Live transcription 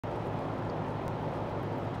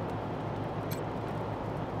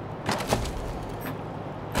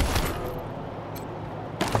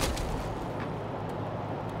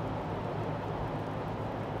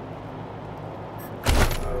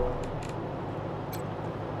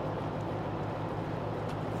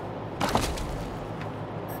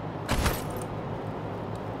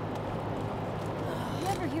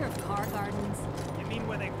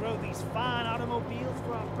grow these fine automobiles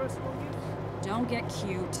for our personal use? Don't get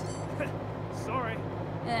cute. Sorry.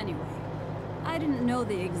 Anyway, I didn't know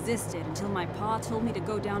they existed until my pa told me to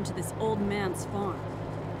go down to this old man's farm.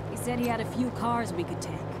 He said he had a few cars we could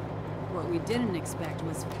take. What we didn't expect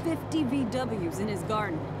was 50 VWs in his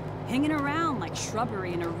garden, hanging around like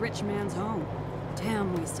shrubbery in a rich man's home.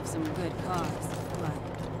 Damn waste of some good cars, but...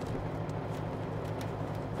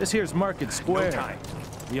 This here's Market Square. No time.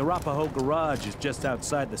 The Arapahoe Garage is just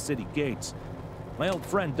outside the city gates. My old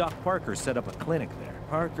friend Doc Parker set up a clinic there.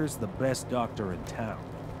 Parker's the best doctor in town.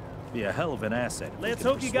 Be a hell of an asset. Let's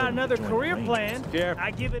hope you got another career plan. Yeah.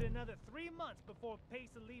 I give it another 3 months before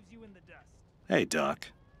Pesa leaves you in the dust. Hey, Doc.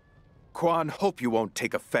 Quan, hope you won't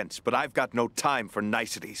take offense, but I've got no time for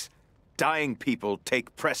niceties. Dying people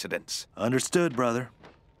take precedence. Understood, brother.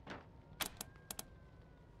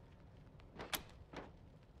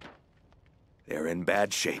 They're in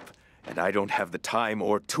bad shape, and I don't have the time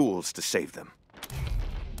or tools to save them.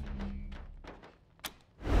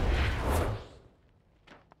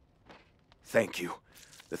 Thank you.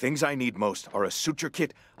 The things I need most are a suture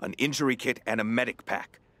kit, an injury kit, and a medic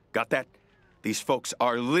pack. Got that? These folks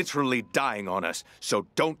are literally dying on us, so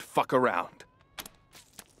don't fuck around.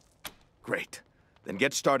 Great. Then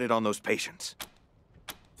get started on those patients.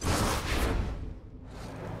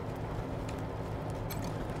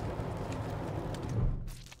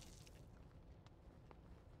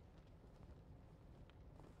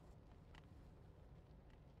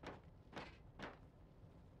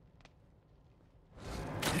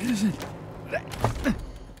 It isn't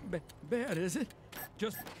bad, is it?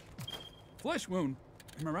 Just flesh wound,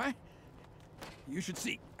 am I right? You should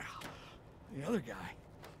see the other guy.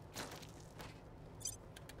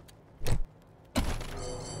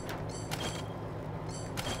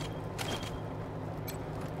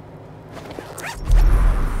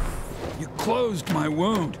 You closed my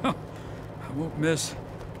wound. I won't miss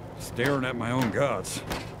staring at my own guts.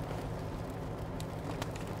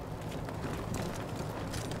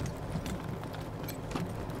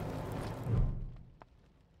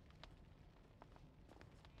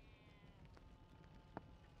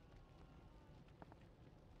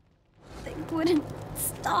 They wouldn't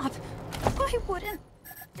stop. Why wouldn't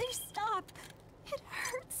they stop? It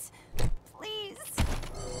hurts. Please.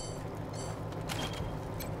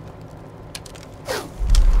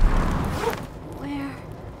 Where?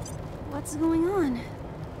 What's going on?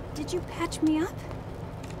 Did you patch me up?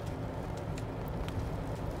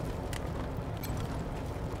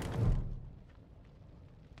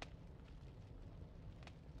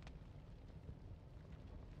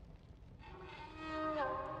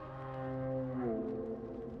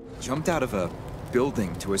 Jumped out of a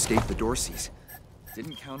building to escape the Dorseys.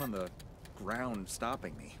 Didn't count on the ground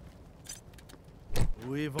stopping me.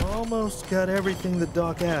 We've almost got everything the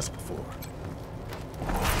doc asked for.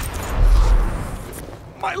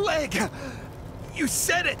 My leg! You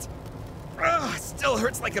said it! Ugh, still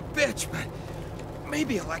hurts like a bitch, but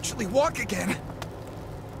maybe I'll actually walk again.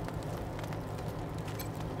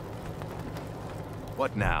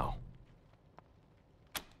 What now?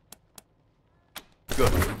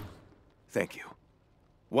 Good. Thank you.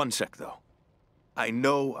 One sec, though. I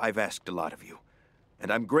know I've asked a lot of you, and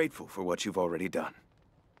I'm grateful for what you've already done.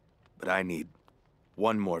 But I need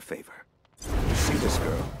one more favor. You see this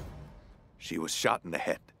girl? She was shot in the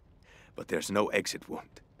head, but there's no exit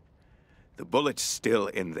wound. The bullet's still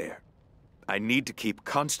in there. I need to keep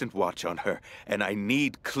constant watch on her, and I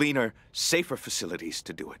need cleaner, safer facilities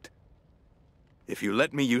to do it. If you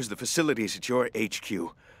let me use the facilities at your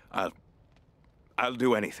HQ, I'll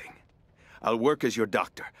do anything. I'll work as your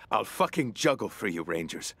doctor. I'll fucking juggle for you,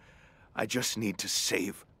 Rangers. I just need to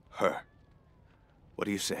save her. What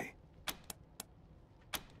do you say?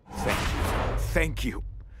 Thank you. Thank you.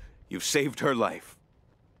 You've saved her life.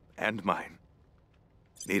 And mine.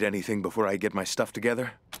 Need anything before I get my stuff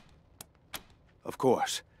together? Of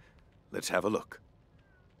course. Let's have a look.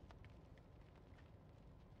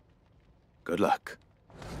 Good luck.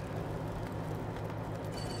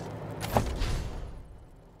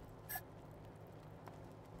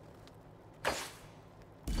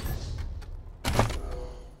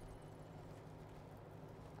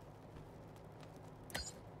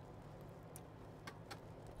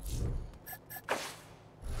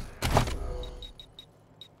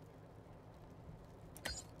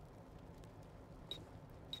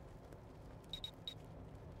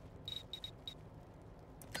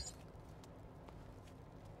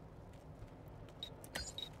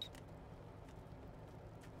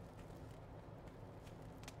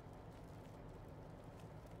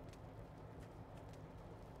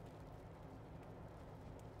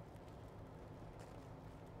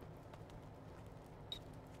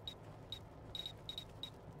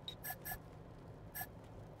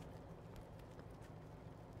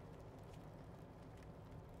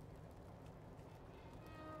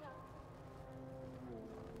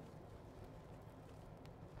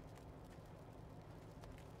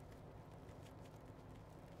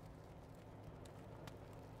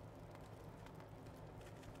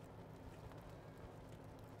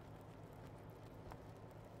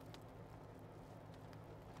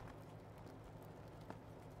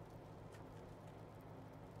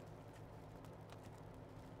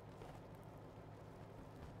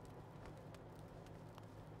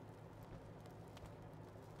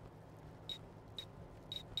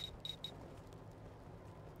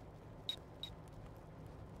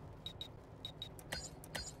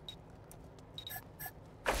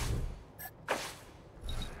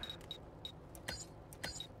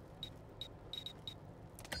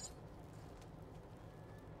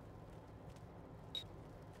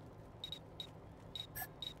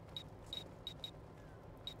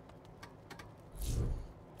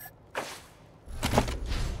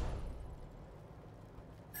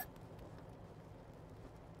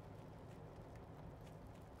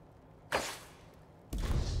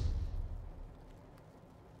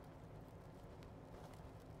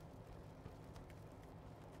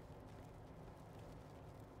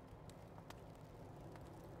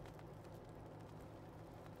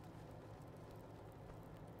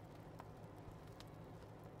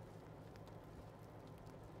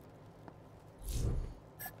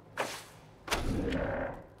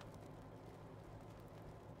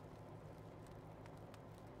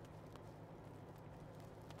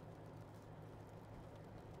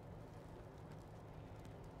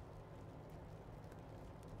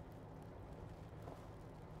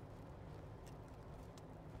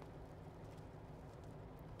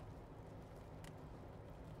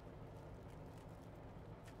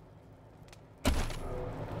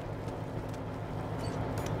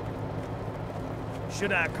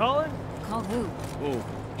 Should I call him? Call who? Oh,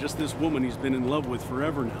 just this woman he's been in love with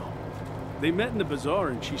forever now. They met in the bazaar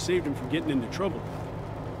and she saved him from getting into trouble.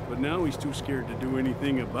 But now he's too scared to do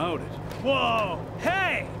anything about it. Whoa!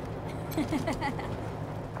 Hey!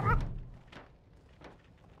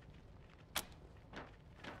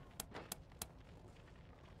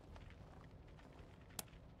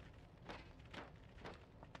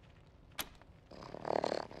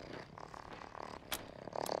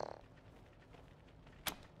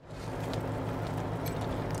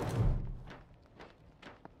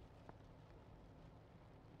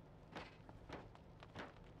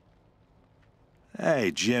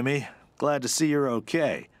 Hey, Jimmy. Glad to see you're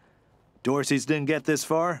okay. Dorsey's didn't get this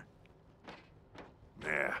far?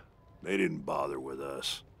 Nah, they didn't bother with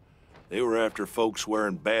us. They were after folks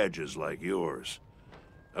wearing badges like yours.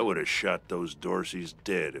 I would have shot those Dorseys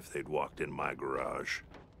dead if they'd walked in my garage.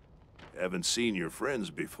 Haven't seen your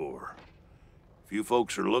friends before. If you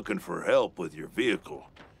folks are looking for help with your vehicle,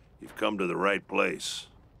 you've come to the right place.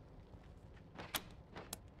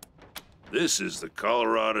 This is the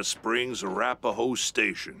Colorado Springs Arapahoe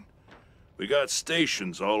Station. We got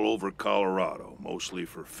stations all over Colorado, mostly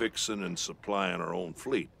for fixing and supplying our own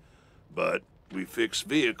fleet. But we fix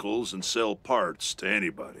vehicles and sell parts to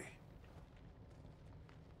anybody.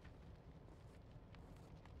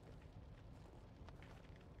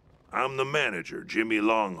 I'm the manager, Jimmy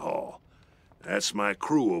Longhaul. That's my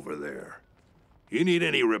crew over there. You need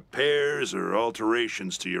any repairs or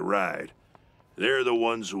alterations to your ride, they're the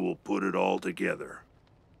ones who will put it all together.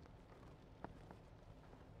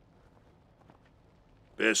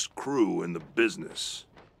 Best crew in the business.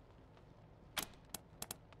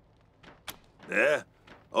 Yeah?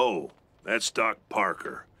 Oh, that's Doc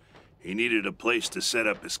Parker. He needed a place to set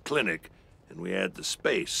up his clinic, and we had the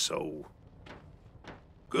space, so...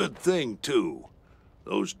 Good thing, too.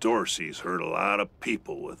 Those Dorseys hurt a lot of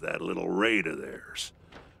people with that little raid of theirs.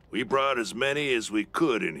 We brought as many as we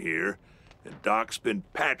could in here, and Doc's been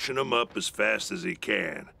patching them up as fast as he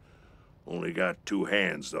can. Only got 2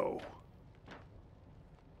 hands, though.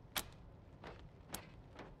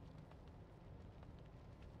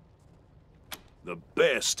 The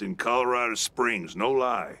best in Colorado Springs, no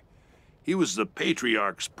lie. He was the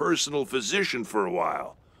Patriarch's personal physician for a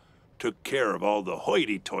while. Took care of all the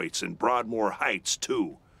hoity-toits in Broadmoor Heights,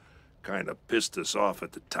 too. Kinda pissed us off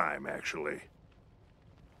at the time, actually.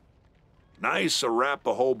 Nice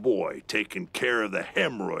Arapahoe boy, taking care of the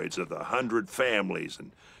hemorrhoids of the 100 families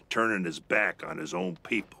and turning his back on his own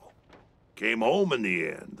people. Came home in the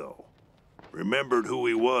end, though. Remembered who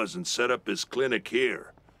he was and set up his clinic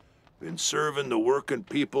here. Been serving the working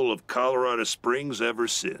people of Colorado Springs ever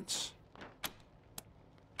since.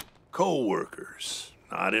 Co-workers,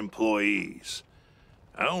 not employees.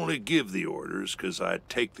 I only give the orders 'cause I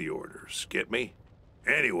take the orders, get me?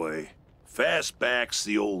 Anyway, Fastback's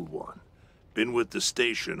the old one. Been with the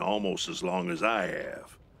station almost as long as I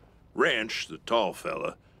have. Wrench, the tall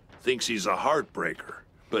fella, thinks he's a heartbreaker,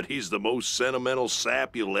 but he's the most sentimental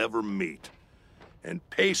sap you'll ever meet. And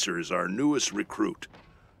Pacer's our newest recruit.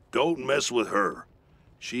 Don't mess with her.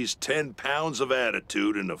 She's 10 pounds of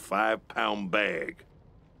attitude in a 5-pound bag.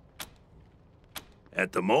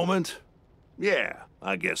 At the moment, yeah,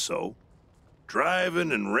 I guess so.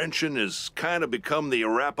 Driving and wrenching has kind of become the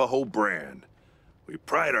Arapahoe brand. We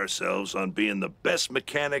pride ourselves on being the best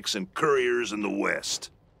mechanics and couriers in the West.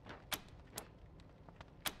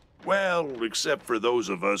 Well, except for those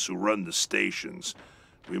of us who run the stations,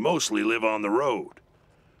 we mostly live on the road.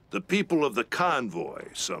 The people of the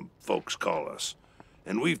convoy, some folks call us.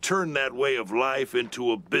 And we've turned that way of life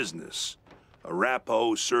into a business.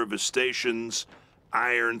 Arapahoe service stations,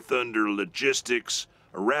 Iron Thunder logistics,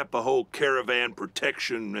 Arapahoe caravan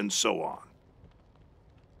protection, and so on.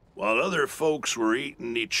 While other folks were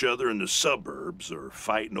eating each other in the suburbs or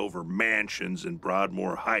fighting over mansions in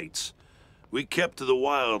Broadmoor Heights, we kept to the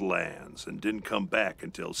wildlands and didn't come back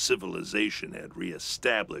until civilization had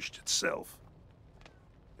reestablished itself.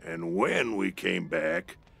 And when we came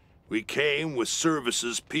back, we came with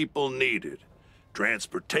services people needed.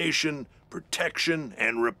 Transportation, protection,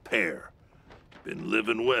 and repair. Been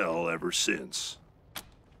living well ever since.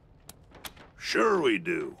 Sure we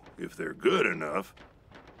do, if they're good enough.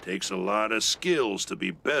 Takes a lot of skills to be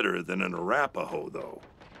better than an Arapahoe, though.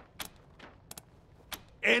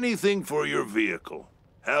 Anything for your vehicle.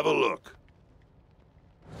 Have a look.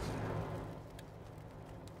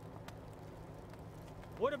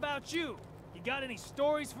 What about you? You got any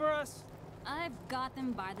stories for us? I've got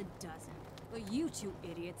them by the dozen. But you 2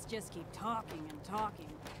 idiots just keep talking and talking.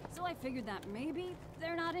 So I figured that maybe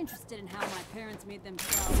they're not interested in how my parents made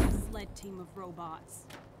themselves a sled team of robots.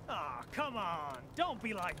 Aw, come on. Don't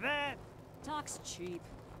be like that. Talk's cheap.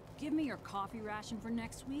 Give me your coffee ration for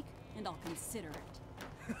next week, and I'll consider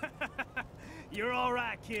it. You're all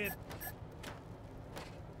right, kid.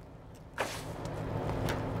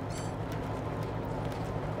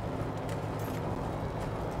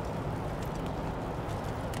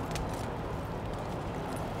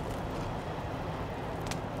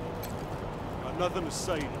 Got nothing to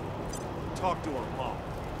say to her. Talk to her mom.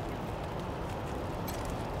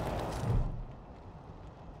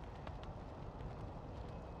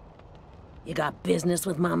 You got business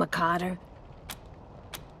with Mama Carter?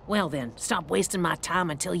 Well then, stop wasting my time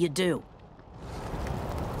until you do.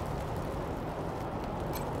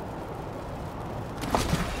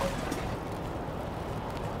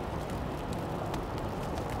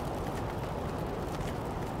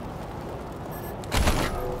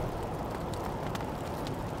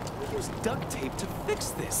 We used duct tape to fix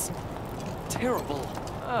this. Terrible.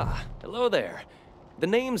 Ah, hello there. The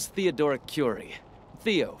name's Theodora Curie.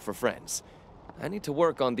 Theo, for friends. I need to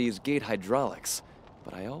work on these gate hydraulics,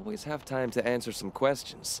 but I always have time to answer some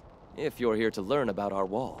questions, if you're here to learn about our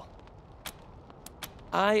wall.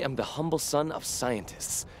 I am the humble son of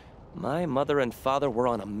scientists. My mother and father were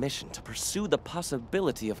on a mission to pursue the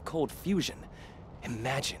possibility of cold fusion.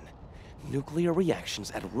 Imagine nuclear reactions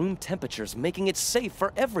at room temperatures making it safe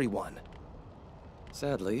for everyone.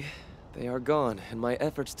 Sadly, they are gone, and my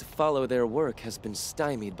efforts to follow their work has been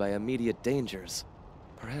stymied by immediate dangers.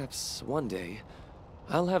 Perhaps one day,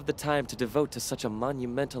 I'll have the time to devote to such a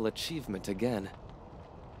monumental achievement again.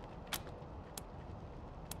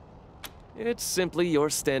 It's simply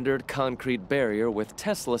your standard concrete barrier with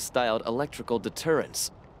Tesla-styled electrical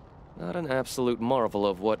deterrence. Not an absolute marvel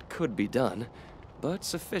of what could be done, but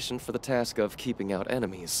sufficient for the task of keeping out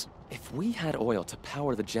enemies. If we had oil to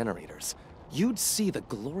power the generators, you'd see the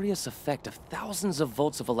glorious effect of thousands of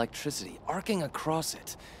volts of electricity arcing across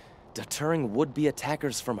it, deterring would-be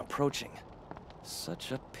attackers from approaching.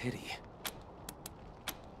 Such a pity.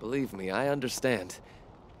 Believe me, I understand.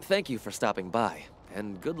 Thank you for stopping by,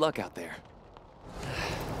 and good luck out there.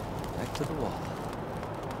 Back to the wall.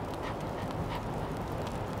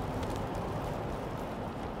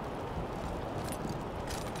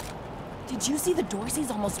 Did you see the Dorseys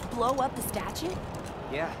almost blow up the statue?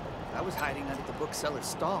 Yeah, I was hiding under the bookseller's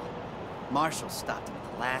stall. Marshall stopped him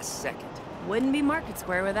at the last second. Wouldn't be Market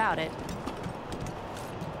Square without it.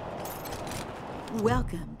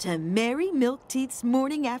 Welcome to Mary Milkteeth's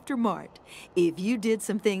Morning After Mart. If you did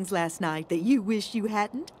some things last night that you wish you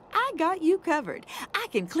hadn't, I got you covered. I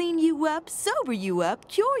can clean you up, sober you up,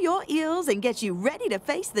 cure your ills, and get you ready to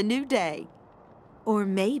face the new day. Or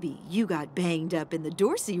maybe you got banged up in the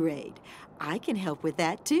Dorsey raid. I can help with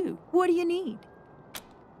that too. What do you need?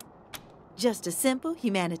 Just a simple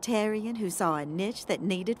humanitarian who saw a niche that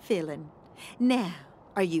needed filling. Now,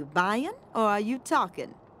 are you buying or are you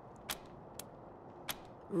talking?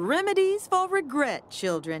 Remedies for regret,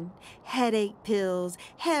 children. Headache pills,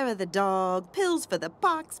 hair of the dog, pills for the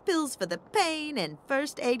pox, pills for the pain, and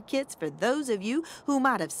first aid kits for those of you who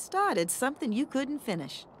might have started something you couldn't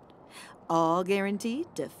finish. All guaranteed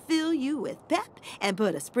to fill you with pep and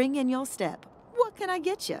put a spring in your step. What can I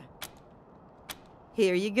get you?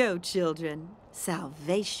 Here you go, children.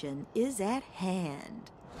 Salvation is at hand.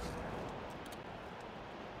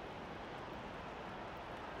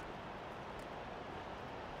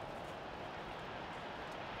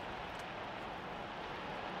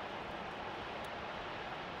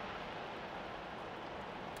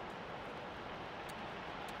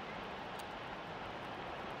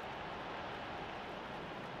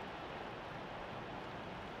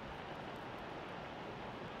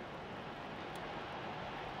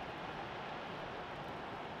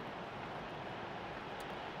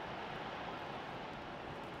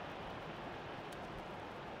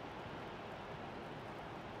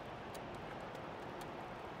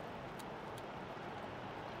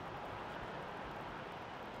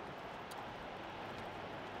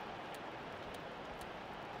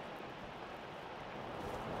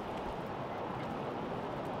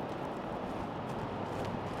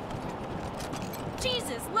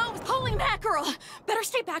 Jesus, Lowe's, holy mackerel! Better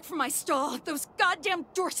stay back from my stall. Those goddamn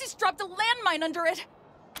Dorseys dropped a landmine under it.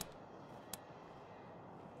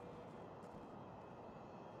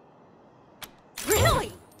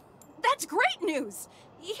 Really? That's great news!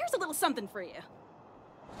 Here's a little something for you.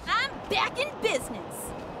 I'm back in business.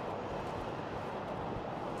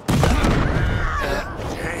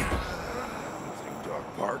 Hey, I think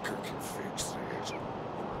Doc Parker can fix this.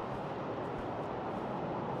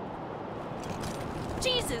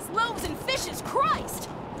 Jesus, loaves and fishes, Christ!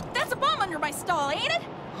 That's a bomb under my stall, ain't it?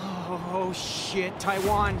 Oh, shit,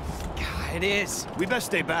 Taiwan. God, it is. We best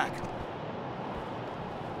stay back.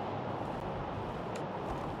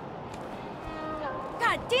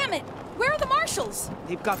 God damn it! Where are the marshals?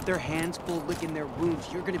 They've got their hands full licking their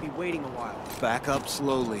wounds. You're gonna be waiting a while. Back up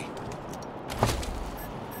slowly.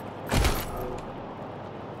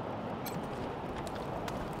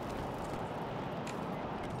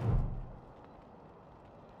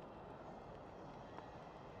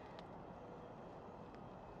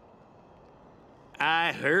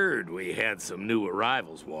 I heard we had some new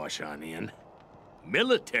arrivals wash on in.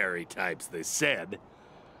 Military types, they said.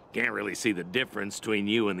 Can't really see the difference between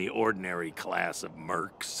you and the ordinary class of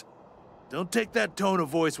mercs. Don't take that tone of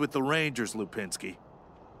voice with the Rangers, Lupinski.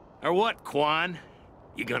 Or what, Quan?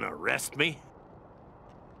 You gonna arrest me?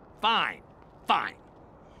 Fine, fine.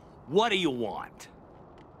 What do you want?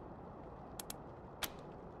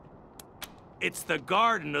 It's the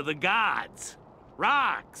Garden of the Gods.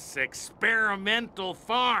 Rocks, experimental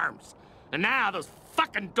farms, and now those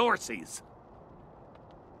fucking Dorseys.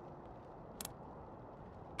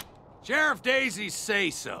 Sheriff Daisies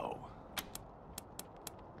say so.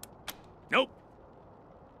 Nope.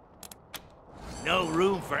 No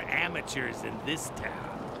room for amateurs in this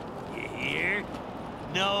town. You hear?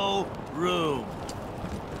 No room.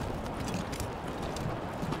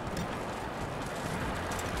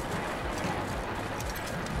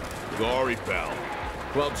 Sorry, pal.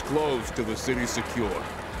 Club's closed till the city's secure.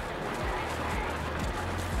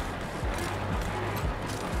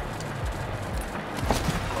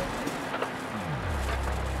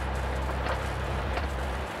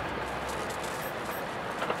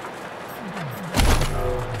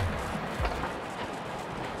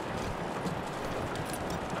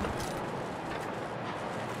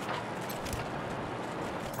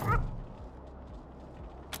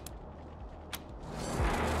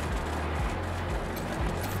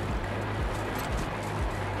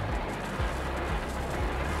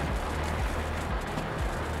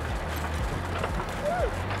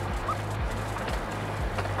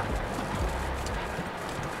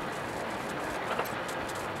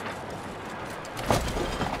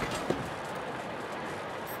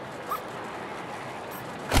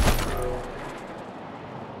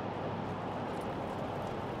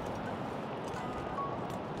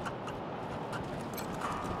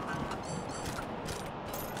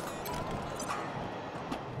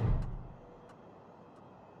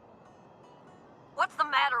 What's the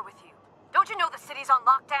matter with you? Don't you know the city's on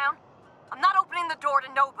lockdown? I'm not opening the door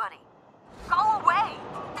to nobody. Go away!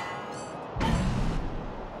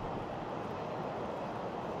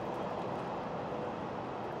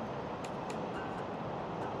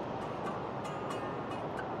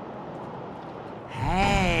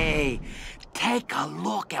 Hey, take a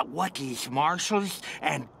look at what these marshals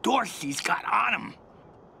and Dorsey's got on them.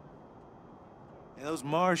 Those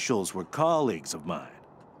marshals were colleagues of mine.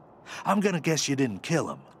 I'm gonna guess you didn't kill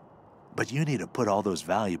them, but you need to put all those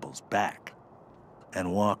valuables back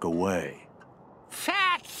and walk away.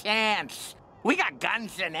 Fat chance! We got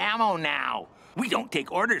guns and ammo now. We don't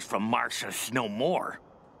take orders from marshals no more.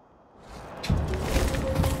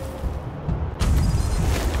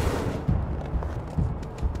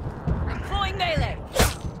 Employing melee.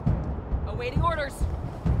 Awaiting orders.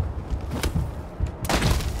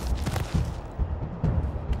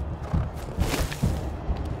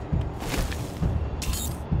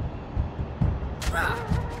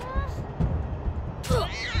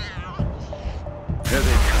 Here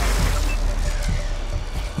they come.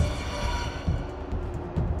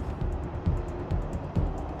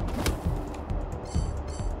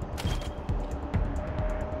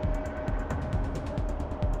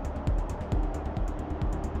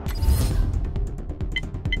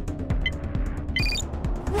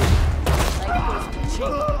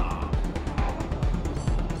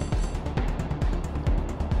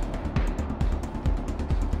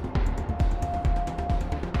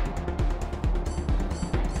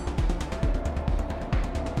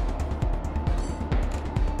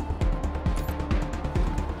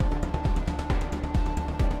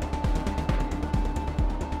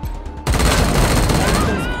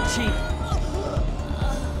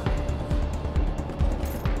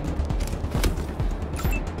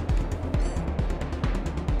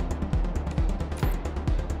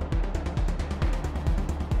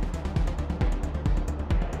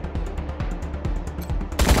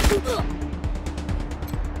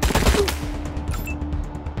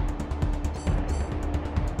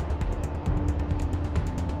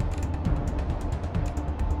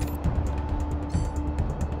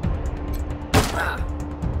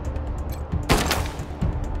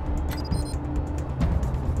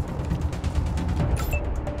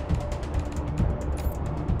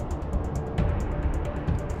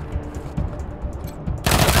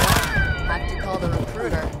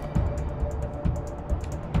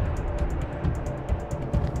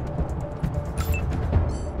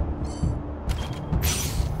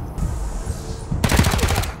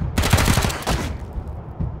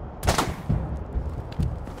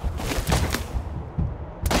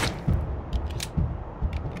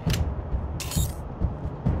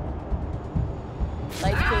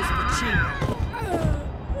 for cheating.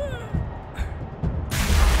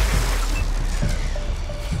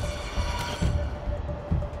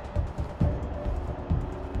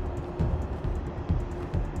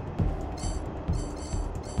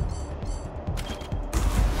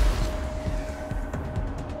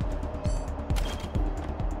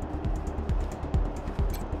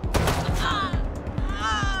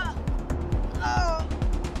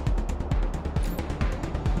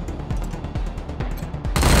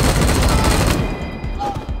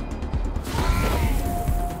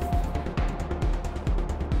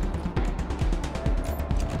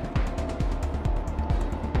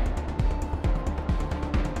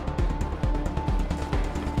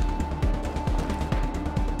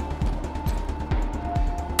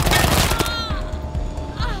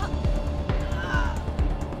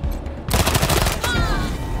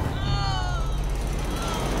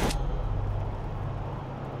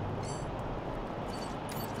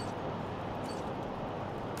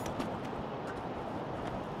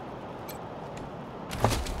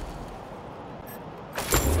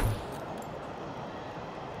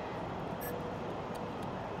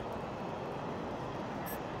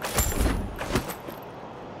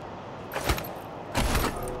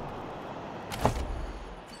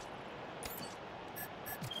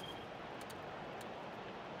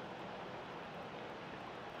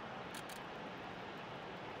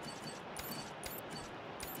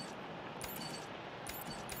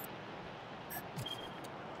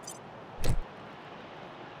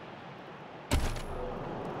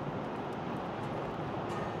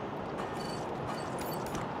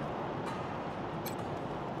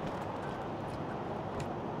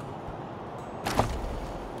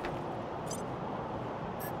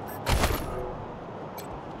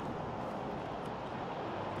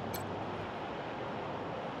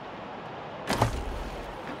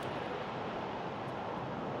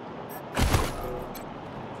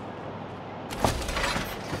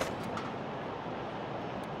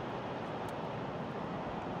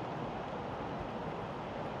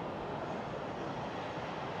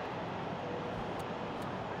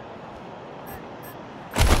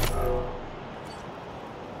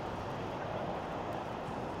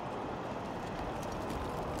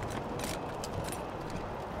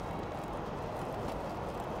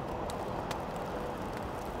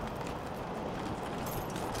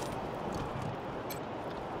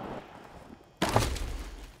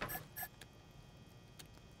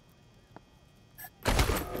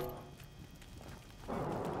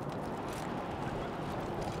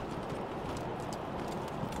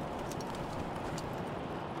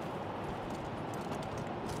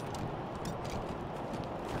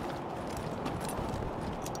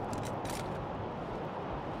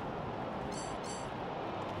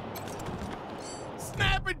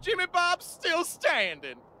 Jimmy Bob's still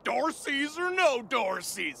standing. Dorseys or no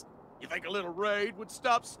Dorseys. You think a little raid would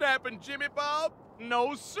stop snapping Jimmy Bob?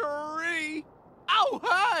 No siree. Oh,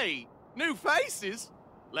 hey! New faces?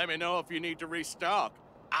 Let me know if you need to restock.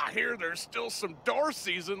 I hear there's still some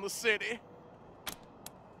Dorseys in the city.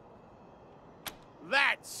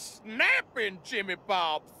 That's snapping Jimmy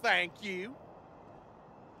Bob, thank you.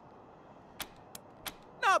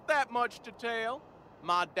 Not that much to tell.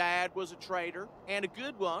 My dad was a trader, and a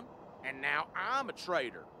good one, and now I'm a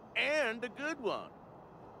trader, and a good one.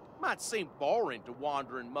 Might seem boring to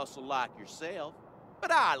wandering muscle like yourself,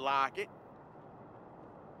 but I like it.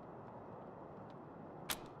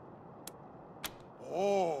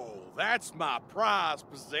 Oh, that's my prized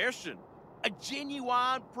possession. A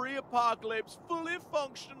genuine pre-apocalypse, fully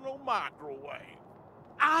functional microwave.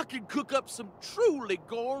 I can cook up some truly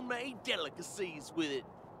gourmet delicacies with it.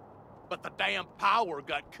 But the damn power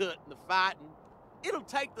got cut in the fighting. It'll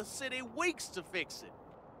take the city weeks to fix it.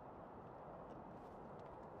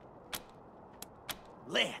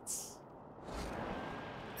 Let's.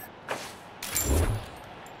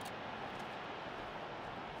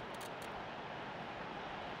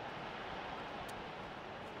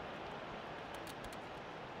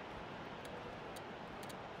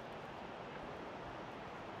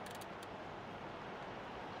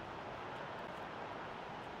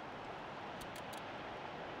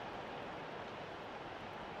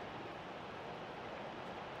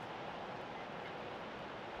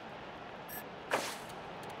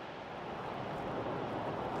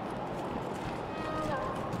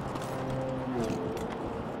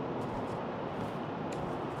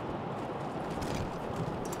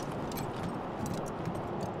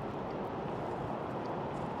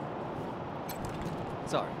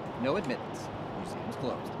 Sorry, no admittance. Museum's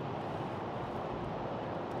closed.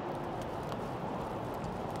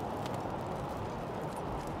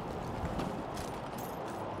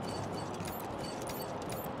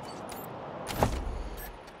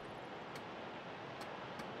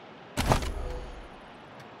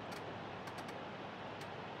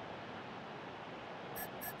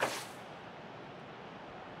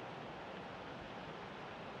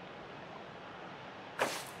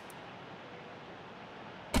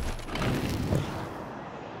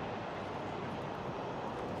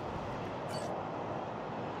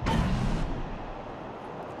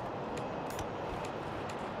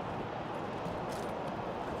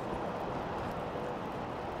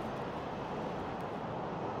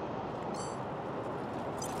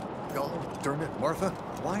 darn it, Martha.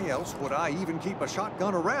 Why else would I even keep a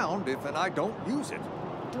shotgun around if I don't use it?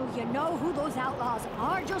 Do you know who those outlaws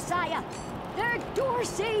are, Josiah? They're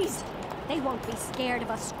Dorseys! They won't be scared of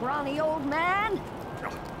a scrawny old man.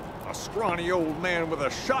 A scrawny old man with a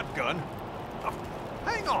shotgun?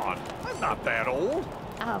 Hang on, I'm not that old.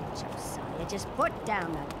 Oh, Josiah, just put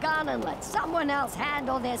down the gun and let someone else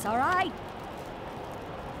handle this, all right?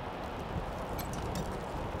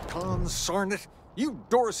 Consarn it! You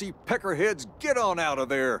Dorsey peckerheads, get on out of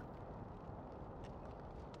there!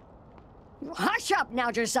 Hush up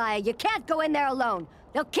now, Josiah. You can't go in there alone.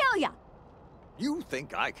 They'll kill you. You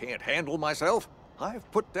think I can't handle myself? I've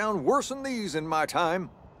put down worse than these in my time.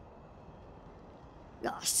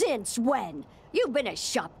 Oh, since when? You've been a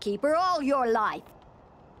shopkeeper all your life.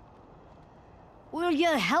 Will you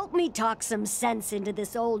help me talk some sense into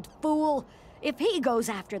this old fool? If he goes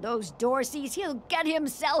after those Dorseys, he'll get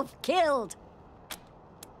himself killed.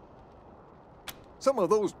 Some of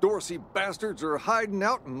those Dorsey bastards are hiding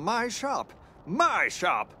out in my shop. My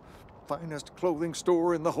shop! Finest clothing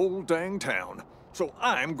store in the whole dang town. So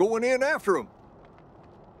I'm going in after them.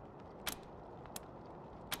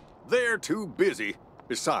 They're too busy.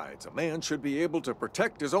 Besides, a man should be able to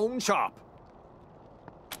protect his own shop.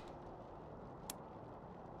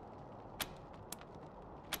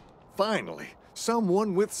 Finally,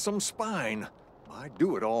 someone with some spine. I'd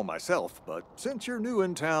do it all myself, but since you're new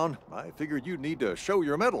in town, I figured you'd need to show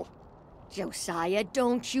your mettle. Josiah,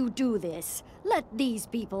 don't you do this. Let these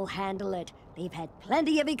people handle it. They've had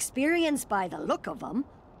plenty of experience by the look of them.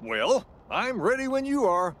 Well, I'm ready when you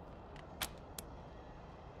are.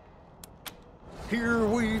 Here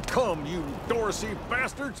we come, you Dorsey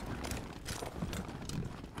bastards!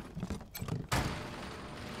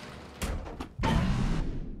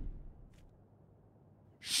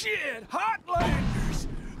 Shit, Hotlanders!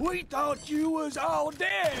 We thought you was all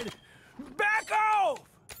dead! Back off!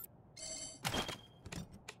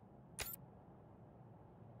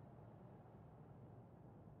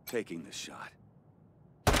 Taking the shot.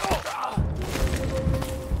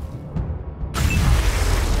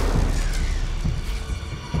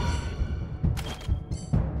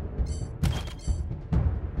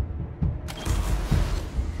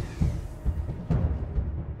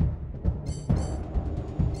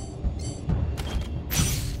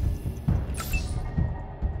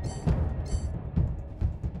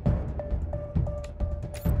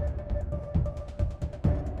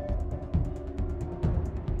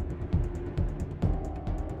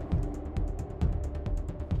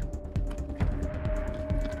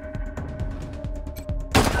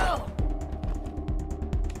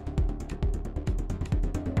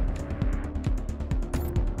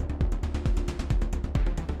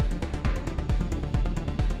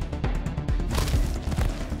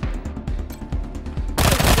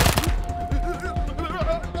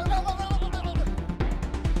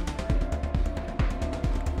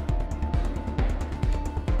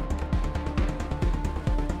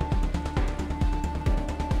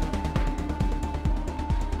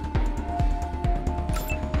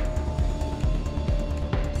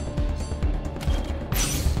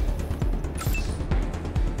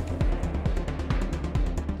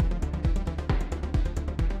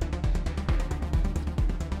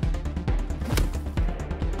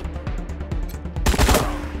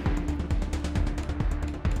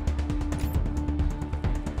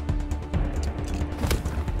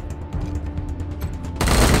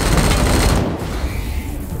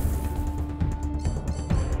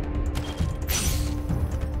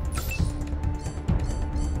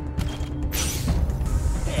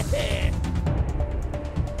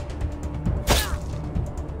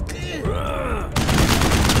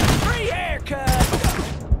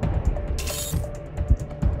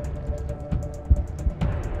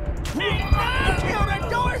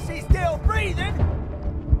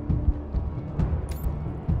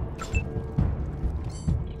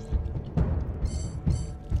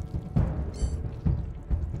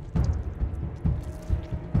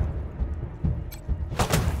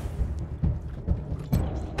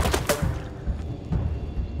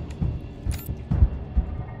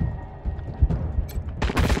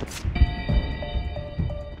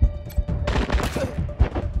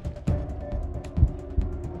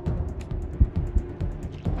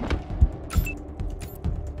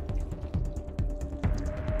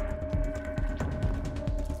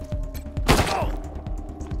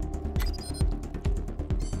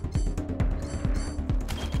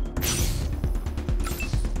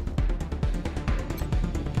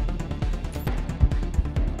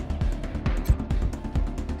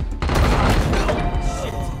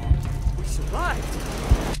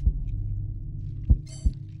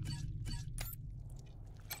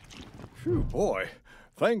 Boy,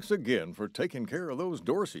 thanks again for taking care of those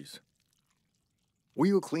Dorseys.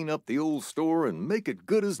 We'll clean up the old store and make it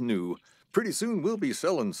good as new. Pretty soon we'll be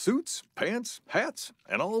selling suits, pants, hats,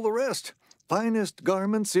 and all the rest. Finest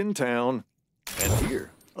garments in town. And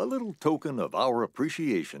here, a little token of our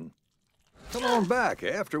appreciation. Come on back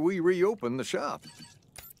after we reopen the shop.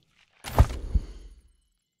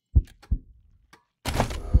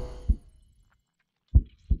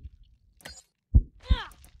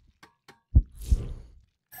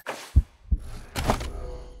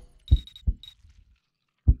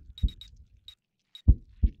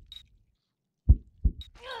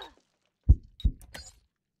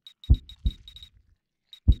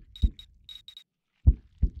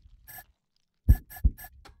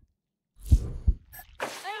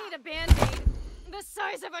 I need a band-aid the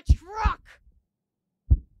size of a truck!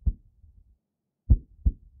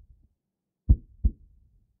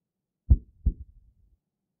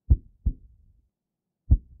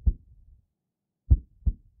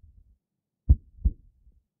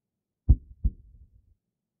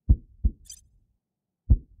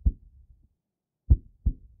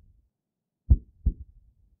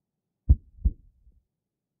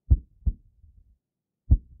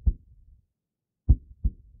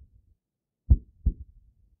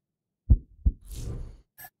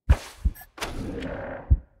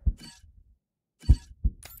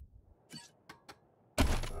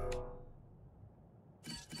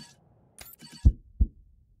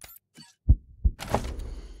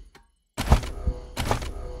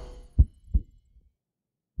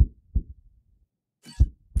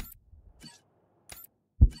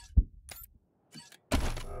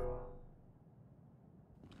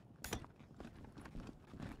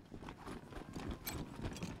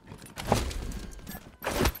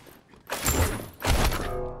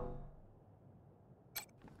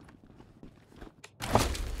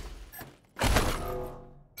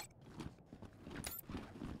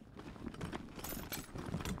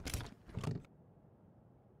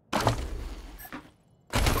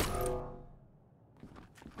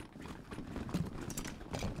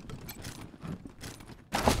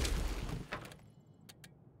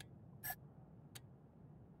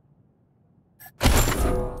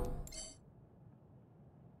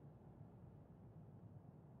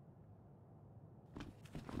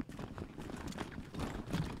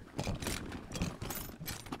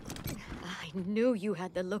 I knew you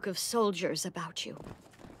had the look of soldiers about you.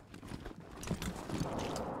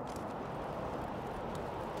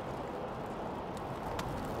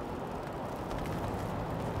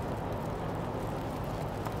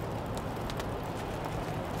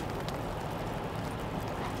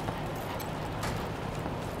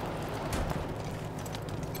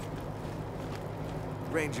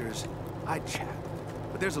 Rangers, I'd chat,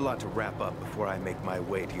 but there's a lot to wrap up before I make my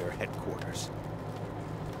way to your headquarters.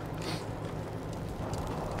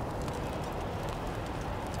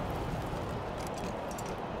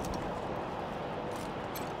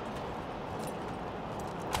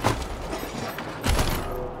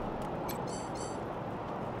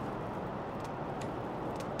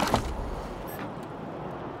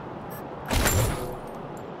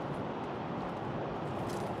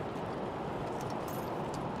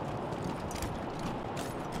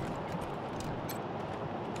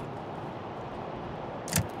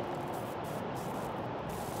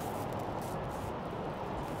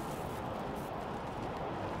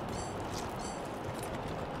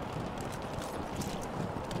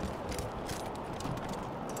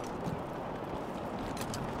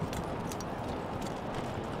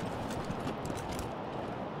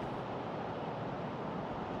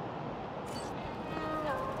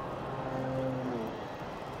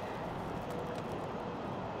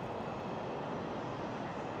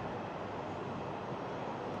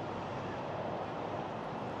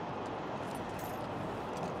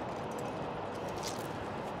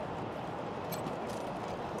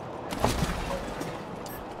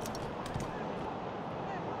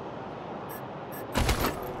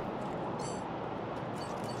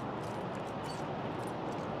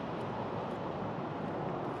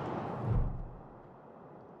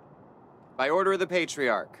 By order of the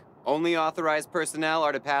Patriarch, only authorized personnel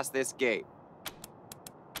are to pass this gate.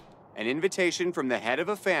 An invitation from the head of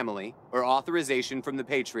a family or authorization from the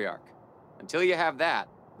Patriarch. Until you have that,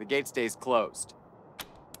 the gate stays closed.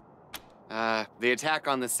 The attack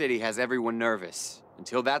on the city has everyone nervous.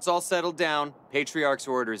 Until that's all settled down, Patriarch's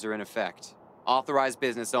orders are in effect. Authorized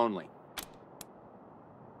business only.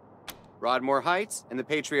 Broadmoor Heights and the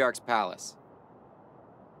Patriarch's Palace.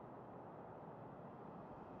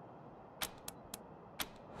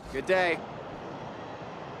 Good day.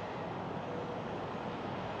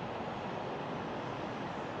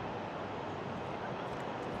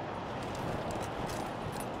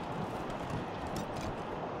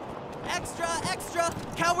 Extra, extra!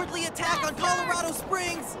 Cowardly attack on Colorado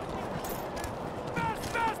Springs!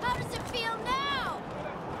 How does it feel now?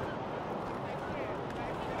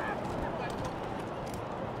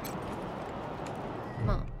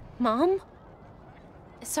 Mom?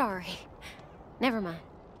 Sorry. Never mind.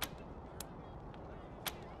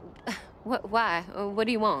 Why? What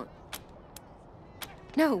do you want?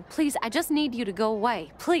 No, please, I just need you to go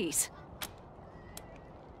away. Please.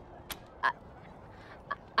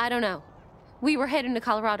 I don't know. We were heading to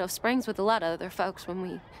Colorado Springs with a lot of other folks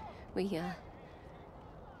when we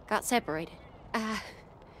got separated. I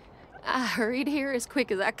hurried here as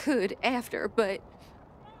quick as I could after, but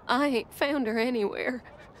I ain't found her anywhere.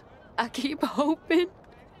 I keep hoping.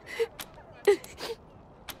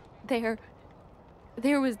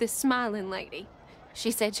 There was this smiling lady.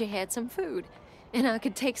 She said she had some food, and I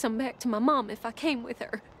could take some back to my mom if I came with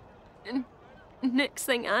her. And next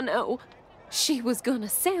thing I know, she was gonna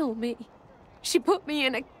sell me. She put me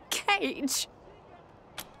in a cage.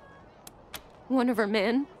 One of her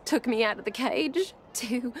men took me out of the cage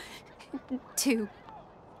to...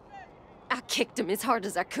 I kicked him as hard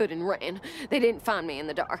as I could and ran. They didn't find me in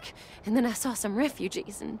the dark. And then I saw some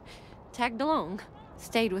refugees and tagged along.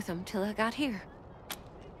 Stayed with them till I got here.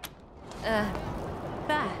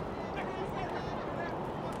 Bye.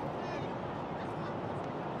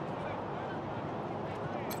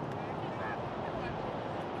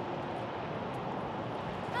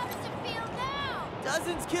 How does it feel now?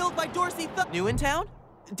 Dozens killed by Dorsey New in town?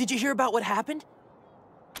 Did you hear about what happened?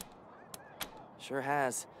 Sure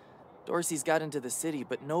has. Dorsey's got into the city,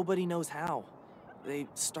 but nobody knows how. They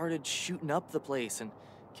started shooting up the place and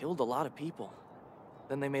killed a lot of people.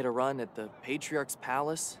 Then they made a run at the Patriarch's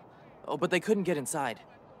palace. Oh, but they couldn't get inside.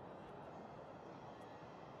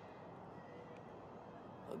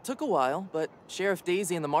 It took a while, but Sheriff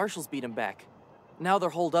Daisy and the marshals beat him back. Now they're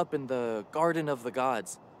holed up in the Garden of the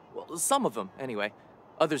Gods. Well, some of them, anyway.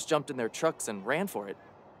 Others jumped in their trucks and ran for it.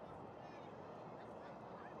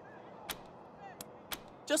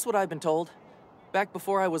 Just what I've been told. Back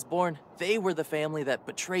before I was born, they were the family that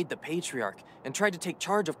betrayed the Patriarch and tried to take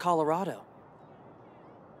charge of Colorado.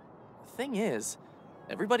 The thing is,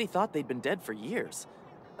 everybody thought they'd been dead for years.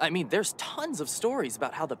 I mean, there's tons of stories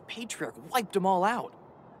about how the Patriarch wiped them all out.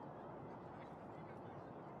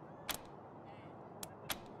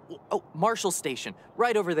 Oh, Marshall Station,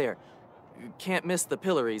 right over there. You can't miss the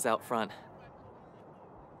pillories out front.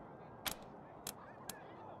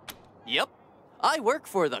 Yep. I work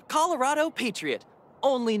for the Colorado Patriot,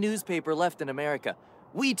 only newspaper left in America.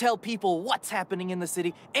 We tell people what's happening in the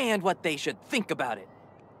city and what they should think about it.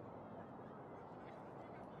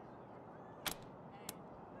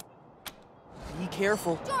 Be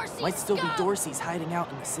careful. Might still be Dorseys hiding out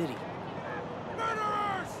in the city.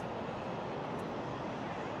 Murderers!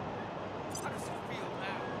 How does it feel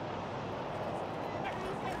now?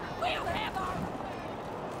 We'll have our...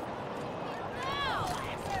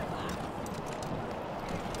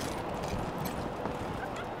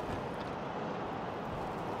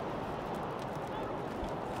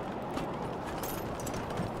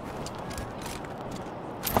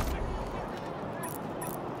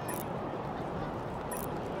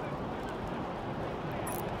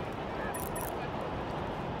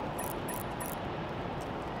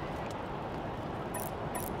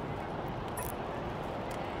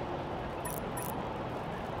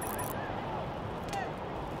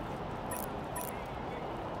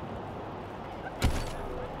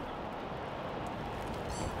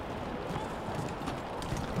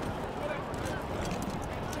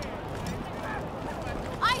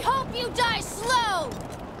 You die slow!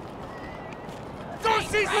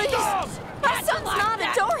 Dorsey's Please! My son's not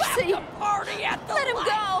a Dorsey! Let him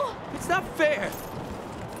go! It's not fair!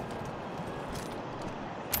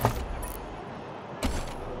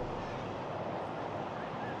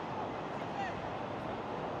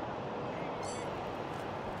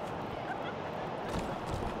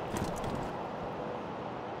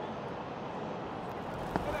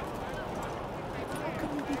 How can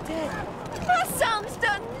we be dead? My son's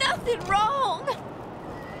done nothing wrong!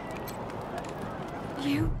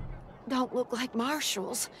 You don't look like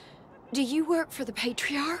marshals. Do you work for the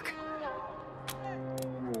Patriarch?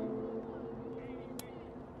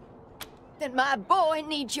 Then my boy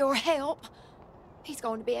needs your help. He's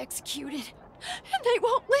going to be executed. And they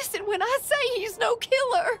won't listen when I say he's no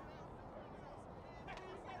killer.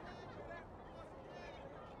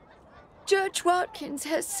 Judge Watkins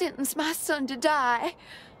has sentenced my son to die.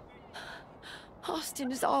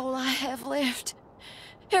 Austin is all I have left.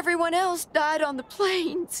 Everyone else died on the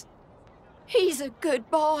plains. He's a good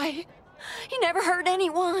boy. He never hurt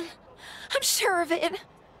anyone. I'm sure of it.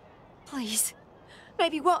 Please.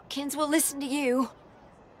 Maybe Watkins will listen to you.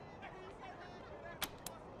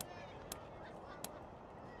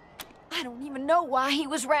 I don't even know why he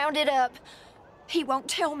was rounded up. He won't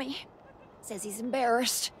tell me. Says he's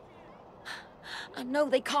embarrassed. I know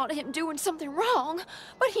they caught him doing something wrong,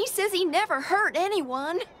 but he says he never hurt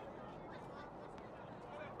anyone.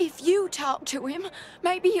 If you talk to him,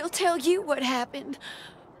 maybe he'll tell you what happened.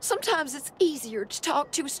 Sometimes it's easier to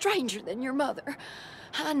talk to a stranger than your mother.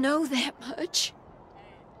 I know that much.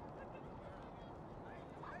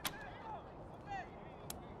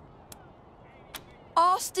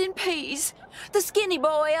 Austin Pease, the skinny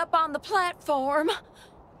boy up on the platform.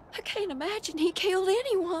 I can't imagine he killed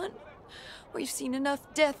anyone. We've seen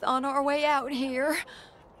enough death on our way out here.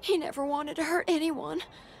 He never wanted to hurt anyone,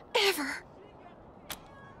 ever.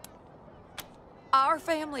 Our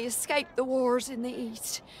family escaped the wars in the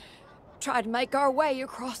East. Tried to make our way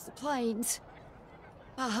across the plains.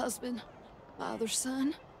 My husband, my other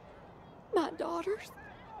son, my daughters,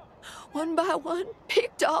 one by one,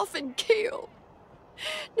 picked off and killed.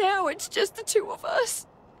 Now it's just the two of us,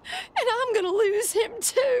 and I'm gonna lose him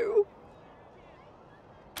too.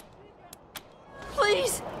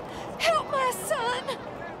 Please, help my son.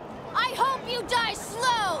 I hope you die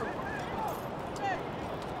slow.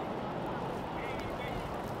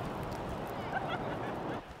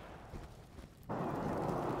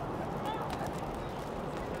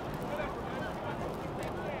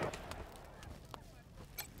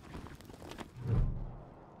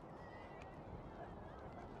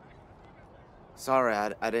 Sorry,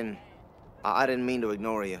 I didn't mean to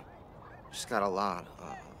ignore you. Just got a lot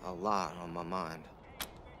on my mind.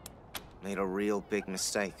 Made a real big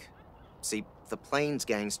mistake. See, the Plains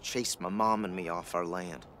gangs chased my mom and me off our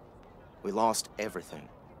land. We lost everything.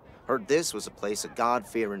 Heard this was a place of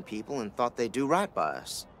God-fearing people and thought they'd do right by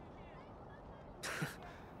us.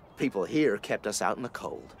 People here kept us out in the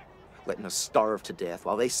cold, letting us starve to death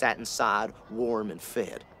while they sat inside, warm and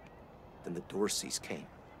fed. Then the Dorseys came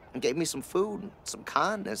and gave me some food and some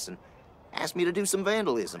kindness and asked me to do some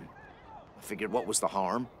vandalism. I figured what was the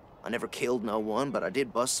harm? I never killed no one, but I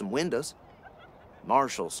did bust some windows.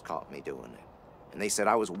 Marshals caught me doing it, and they said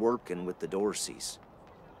I was working with the Dorseys.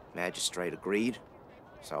 Magistrate agreed,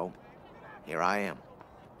 so here I am.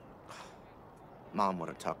 Mom would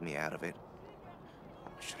have talked me out of it.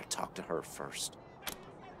 I should have talked to her first.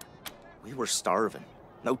 We were starving,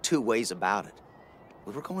 no two ways about it.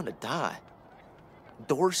 We were going to die.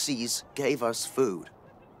 Dorseys gave us food.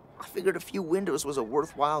 I figured a few windows was a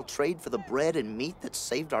worthwhile trade for the bread and meat that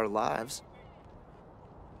saved our lives.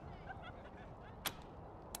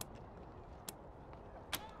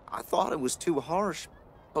 I thought it was too harsh,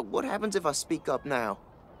 but what happens if I speak up now?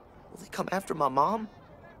 Will they come after my mom?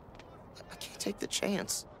 I can't take the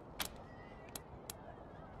chance.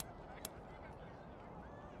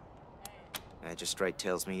 Magistrate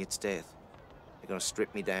tells me it's death. They're gonna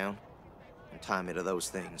strip me down and tie me to those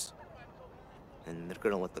things. And they're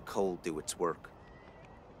gonna let the cold do its work.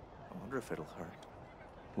 I wonder if it'll hurt.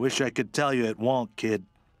 Wish I could tell you it won't, kid,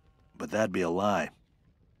 but that'd be a lie.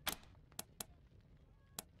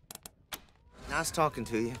 Nice talking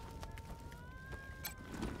to you.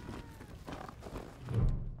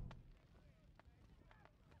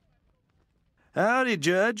 Howdy,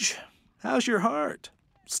 Judge. How's your heart?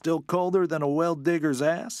 Still colder than a well-digger's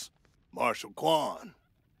ass? Marshal Quan.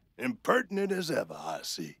 Impertinent as ever, I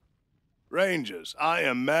see. Rangers, I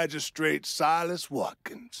am Magistrate Silas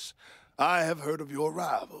Watkins. I have heard of your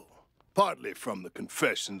arrival, partly from the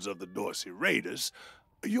confessions of the Dorsey Raiders.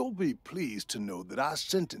 You'll be pleased to know that I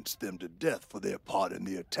sentenced them to death for their part in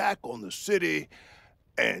the attack on the city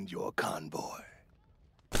and your convoy.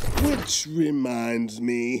 Which reminds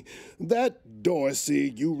me, that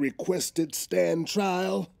Dorsey you requested stand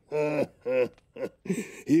trial?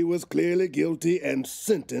 He was clearly guilty and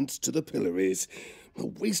sentenced to the pillories. A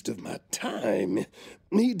waste of my time.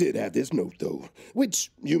 He did have this note, though, which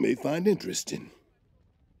you may find interesting.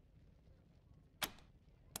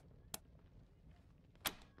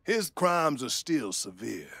 His crimes are still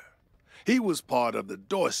severe. He was part of the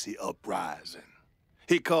Dorsey uprising.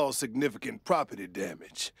 He caused significant property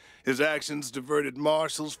damage. His actions diverted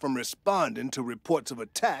marshals from responding to reports of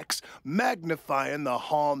attacks, magnifying the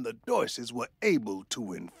harm the Dorseys were able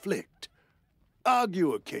to inflict.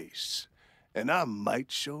 Argue a case, and I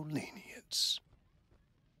might show lenience.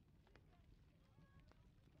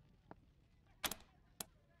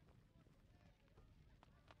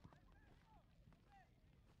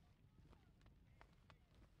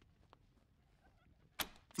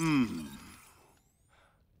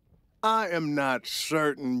 I am not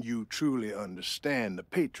certain you truly understand the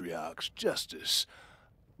Patriarch's justice,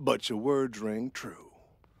 But your words ring true.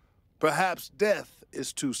 Perhaps death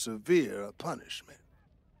is too severe a punishment.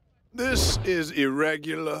 This is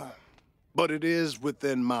irregular, but it is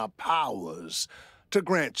within my powers to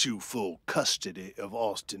grant you full custody of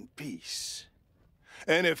Austin Peace.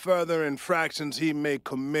 Any further infractions he may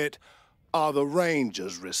commit are the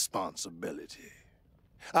Ranger's responsibility.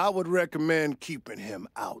 I would recommend keeping him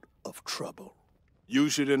out of trouble. You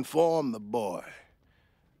should inform the boy.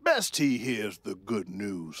 Best he hears the good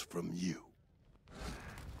news from you.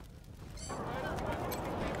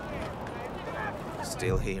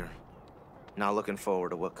 Still here. Now looking forward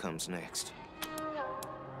to what comes next.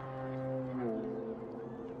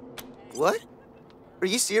 What? Are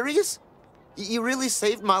you serious? You really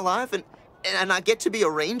saved my life and I get to be a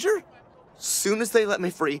ranger? Soon as they let me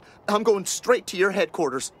free, I'm going straight to your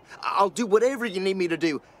headquarters. I'll do whatever you need me to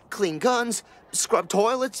do. Clean guns, scrub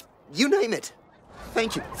toilets, you name it.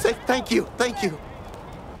 Thank you, thank you, thank you.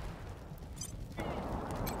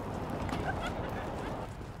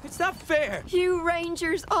 It's not fair. You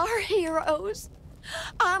Rangers are heroes.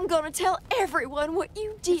 I'm gonna tell everyone what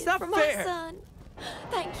you did for my son.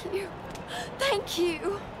 Thank you. Thank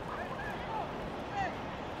you.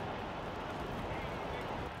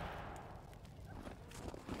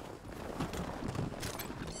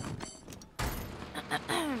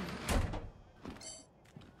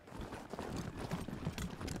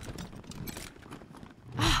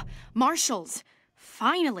 Marshals!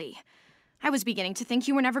 Finally! I was beginning to think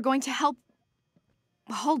you were never going to help.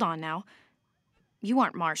 Hold on now. You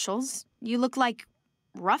aren't marshals. You look like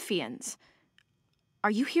ruffians. Are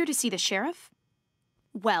you here to see the sheriff?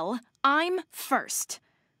 Well, I'm first.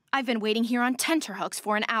 I've been waiting here on tenterhooks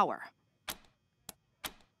for an hour.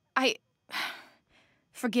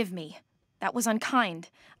 Forgive me. That was unkind.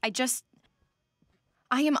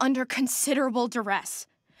 I am under considerable duress.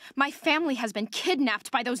 My family has been kidnapped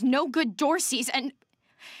by those no-good Dorseys,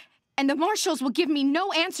 and the marshals will give me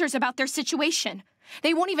no answers about their situation.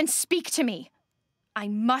 They won't even speak to me. I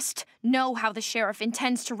must know how the sheriff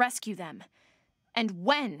intends to rescue them. And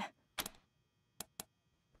when.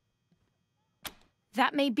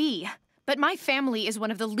 That may be, but my family is one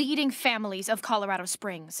of the leading families of Colorado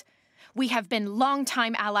Springs. We have been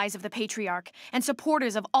longtime allies of the Patriarch and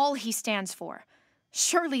supporters of all he stands for.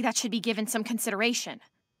 Surely that should be given some consideration.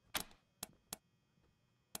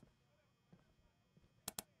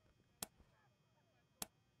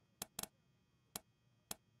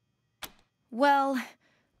 Well,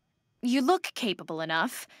 you look capable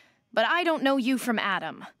enough, but I don't know you from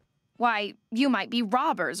Adam. Why, you might be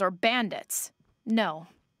robbers or bandits. No.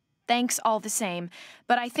 Thanks all the same,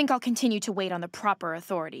 but I think I'll continue to wait on the proper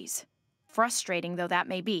authorities. Frustrating though that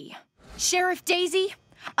may be. Sheriff Daisy,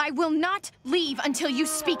 I will not leave until you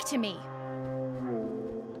speak to me.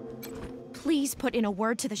 Please put in a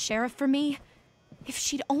word to the sheriff for me. If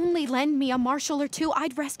she'd only lend me a marshal or two,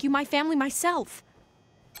 I'd rescue my family myself.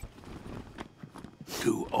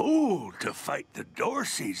 Too old to fight the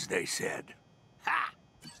Dorseys, they said. Ha!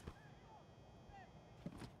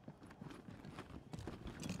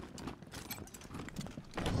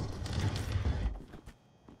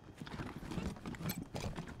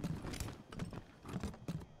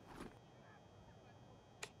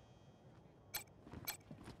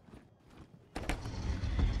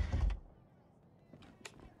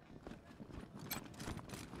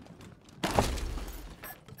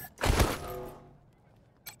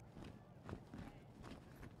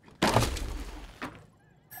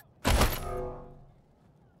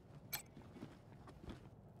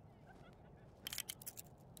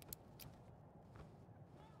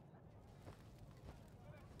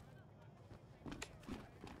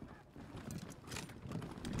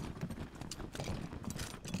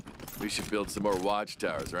 We should build some more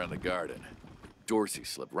watchtowers around the garden. Dorsey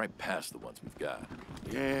slipped right past the ones we've got.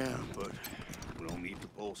 Yeah, but we'll need to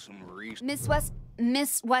pull some reason.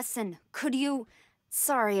 Miss Wesson, could you...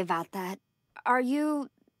 Sorry about that. Are you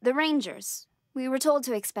the Rangers? We were told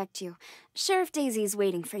to expect you. Sheriff Daisy's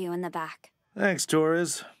waiting for you in the back. Thanks,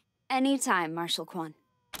 Torres. Anytime, Marshal Quan.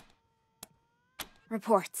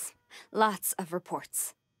 Reports. Lots of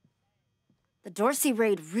reports. The Dorsey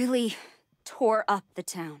raid really tore up the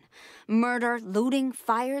town. Murder, looting,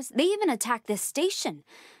 fires. They even attacked this station.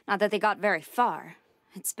 Not that they got very far.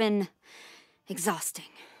 It's been exhausting.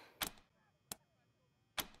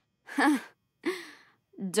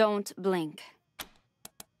 Don't blink.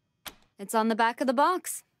 It's on the back of the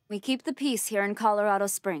box. We keep the peace here in Colorado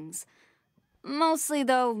Springs. Mostly,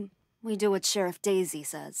 though, we do what Sheriff Daisy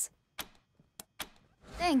says.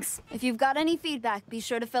 Thanks. If you've got any feedback, be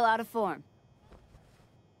sure to fill out a form.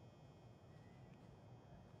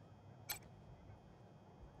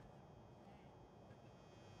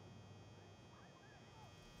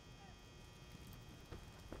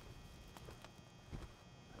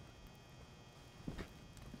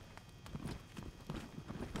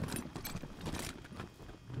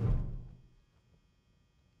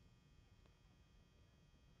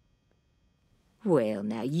 Well,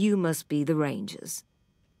 now you must be the Rangers.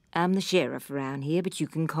 I'm the sheriff around here, but you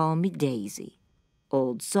can call me Daisy.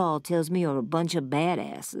 Old Saul tells me you're a bunch of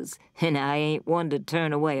badasses, and I ain't one to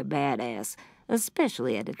turn away a badass,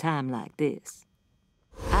 especially at a time like this.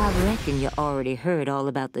 I reckon you already heard all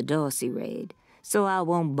about the Dorsey raid, so I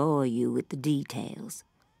won't bore you with the details.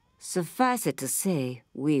 Suffice it to say,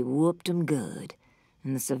 we whooped 'em good,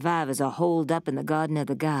 and the survivors are holed up in the Garden of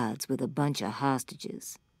the Gods with a bunch of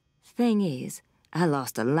hostages. Thing is, I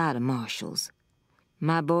lost a lot of marshals.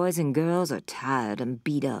 My boys and girls are tired and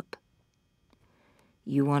beat up.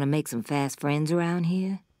 You want to make some fast friends around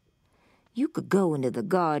here? You could go into the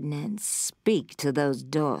garden and speak to those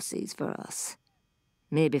Dorseys for us.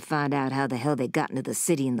 Maybe find out how the hell they got into the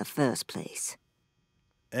city in the first place.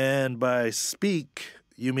 And by speak,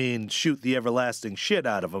 you mean shoot the everlasting shit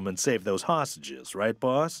out of them and save those hostages, right,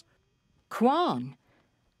 boss? Quan,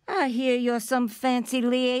 I hear you're some fancy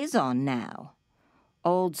liaison now.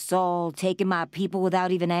 Old Saul taking my people without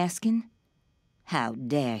even asking? How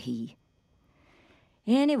dare he?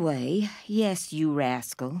 Anyway, yes, you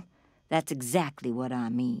rascal. That's exactly what I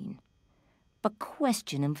mean. But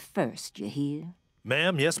question him first, you hear?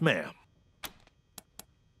 Ma'am, yes, ma'am.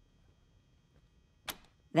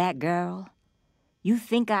 That girl, you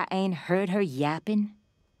think I ain't heard her yapping?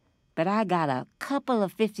 But I got a couple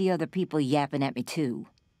of 50 other people yapping at me, too.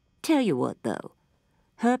 Tell you what, though.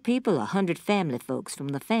 Her people are 100 family folks from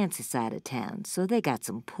the fancy side of town, so they got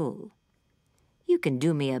some pull. You can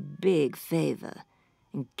do me a big favor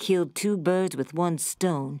and kill 2 birds with 1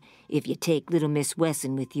 stone if you take little Miss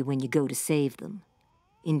Wesson with you when you go to save them.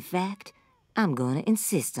 In fact, I'm gonna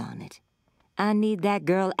insist on it. I need that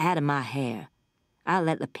girl out of my hair. I'll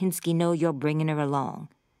let Lipinski know you're bringing her along.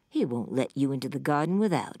 He won't let you into the garden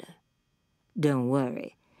without her. Don't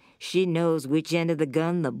worry. She knows which end of the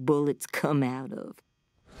gun the bullets come out of.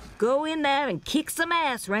 Go in there and kick some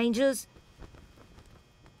ass, Rangers.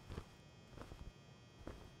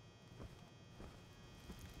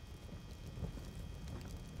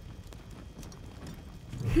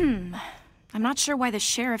 I'm not sure why the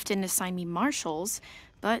sheriff didn't assign me marshals,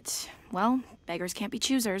 but, well, beggars can't be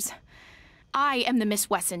choosers. I am the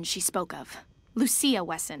Miss Wesson she spoke of. Lucia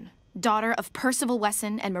Wesson, daughter of Percival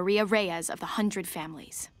Wesson and Maria Reyes of the 100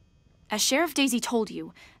 Families. As Sheriff Daisy told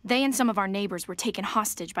you, they and some of our neighbors were taken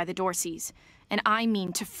hostage by the Dorseys, and I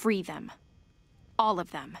mean to free them. All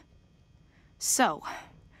of them. So,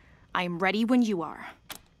 I am ready when you are.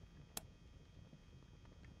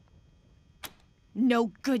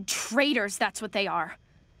 No good traitors, that's what they are.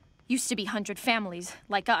 Used to be 100 Families,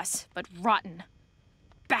 like us, but rotten.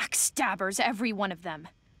 Backstabbers, every one of them.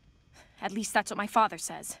 At least that's what my father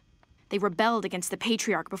says. They rebelled against the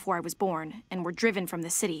Patriarch before I was born, and were driven from the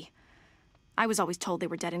city. I was always told they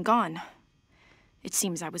were dead and gone. It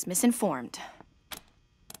seems I was misinformed.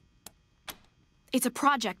 It's a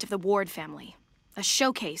project of the Ward family, a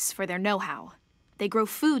showcase for their know-how. They grow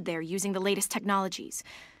food there using the latest technologies.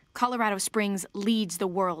 Colorado Springs leads the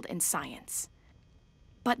world in science.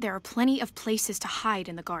 But there are plenty of places to hide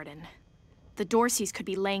in the garden. The Dorseys could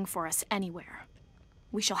be laying for us anywhere.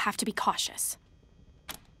 We shall have to be cautious.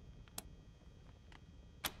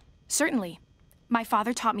 Certainly. My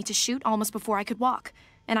father taught me to shoot almost before I could walk,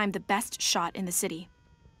 and I'm the best shot in the city.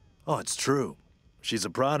 Oh, it's true. She's a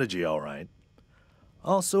prodigy, all right.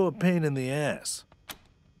 Also a pain in the ass.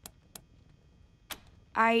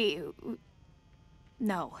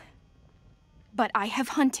 No. But I have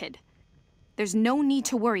hunted. There's no need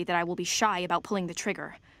to worry that I will be shy about pulling the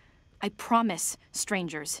trigger. I promise,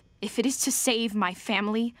 strangers, if it is to save my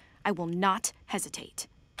family, I will not hesitate.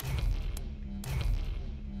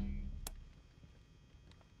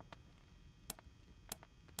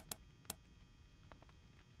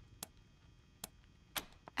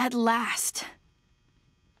 At last.